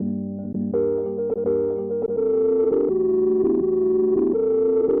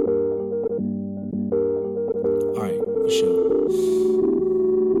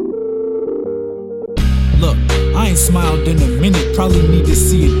smiled in a minute. Probably need to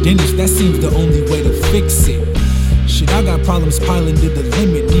see a dentist, that seems the only way to fix it. Shit, I got problems piling to the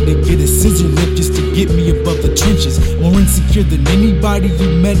limit. Need to get a scissor lift just to get me above the trenches. More insecure than anybody you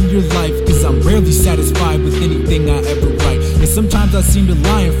met in your life, cause I'm rarely satisfied with anything I ever write. And sometimes I seem to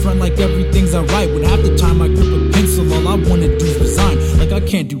lie in front like everything's alright, when half the time I grip a pencil, all I wanna do is resign. Like I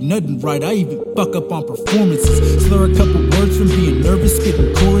can't do nothing right, I even fuck up on performances. Slur a couple words from being nervous,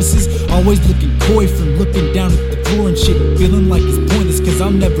 spitting choruses. Always looking coy from looking down at the floor and shit, and feeling like it's pointless cause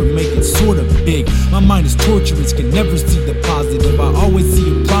I'll never make it sorta big. My mind is torturous, can never see the positive. I always see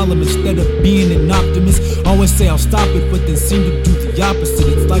a problem instead of being an optimist. Always say I'll stop it, but then seem to do the opposite.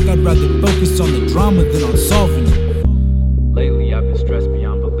 It's like I'd rather focus on the drama than on solving it. Lately I've been stressed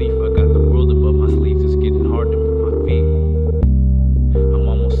beyond belief. I got the world above my sleeves, it's getting hard to move my feet. I'm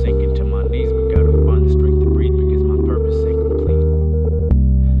almost sinking to my knees, but gotta find the strength to breathe because my purpose ain't complete.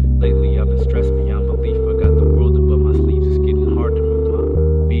 Lately I've been stressed beyond belief. I got the world above my sleeves, it's getting hard to move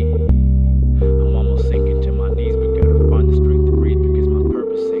my feet. I'm almost sinking to my knees, but gotta find the strength to breathe because my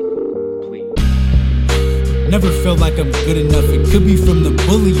purpose ain't complete. Never felt like I'm good enough. It could be from the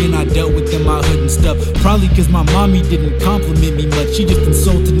bullying I dealt with in my hood and stuff. Probably cause my mommy didn't compliment me much. She just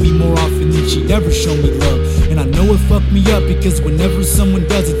insulted me more often than she'd ever show me love. And I know it fucked me up because whenever someone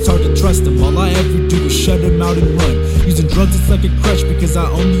does, it's hard to trust them. All I ever do is shut them out and run. Using drugs, it's like a crutch because I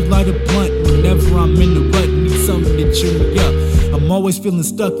only light a blunt whenever I'm in the rut and need something to cheer me up. I'm always feeling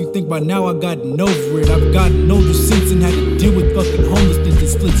stuck, you think by now I've gotten over it. I've gotten older since and had to deal with fucking homelessness and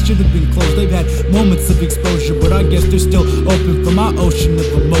splits. Should have been closed, they've had moments of exposure, but I guess they're still open for my ocean of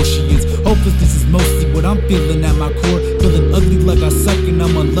emotions. Hopelessness is mostly what I'm feeling at my core. Feeling ugly like I suck and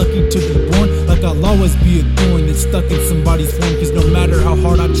I'm unlucky to be born. Like I'll always be a thorn that's stuck in somebody's form, cause no matter how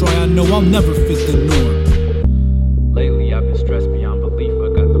hard I try, I know I'll never fit the norm. Lately I've been stressed beyond belief. I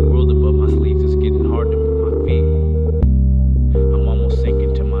got the world above my sleeves, it's getting hard to move my feet. I'm almost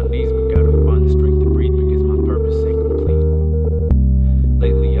sinking to my knees, but gotta find the strength to breathe because my purpose ain't complete.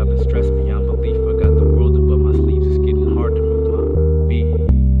 Lately I've been stressed beyond belief. I got the world above my sleeves, it's getting hard to move my feet.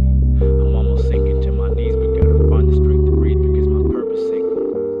 I'm almost sinking to my knees, but gotta find the strength to breathe because my purpose ain't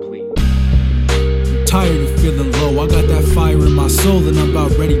complete. I'm tired of feeling low, I got that fire in my soul and I'm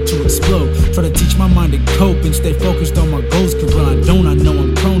about ready to explode. Try to teach my mind to cope and stay focused on my goals, cause when I don't, I know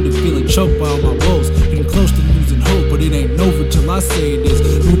I'm prone to feeling choked by all my woes. Getting close to losing hope, but it ain't over till I say it is.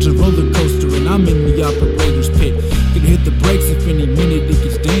 Root's a roller coaster and I'm in the operator's pit. Can hit the brakes if any minute it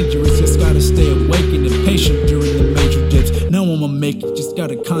gets dangerous. Just gotta stay awake and patient during the major dips. Know I'ma make it, just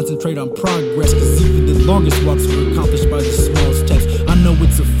gotta concentrate on progress, cause even the longest walks were accomplished by the small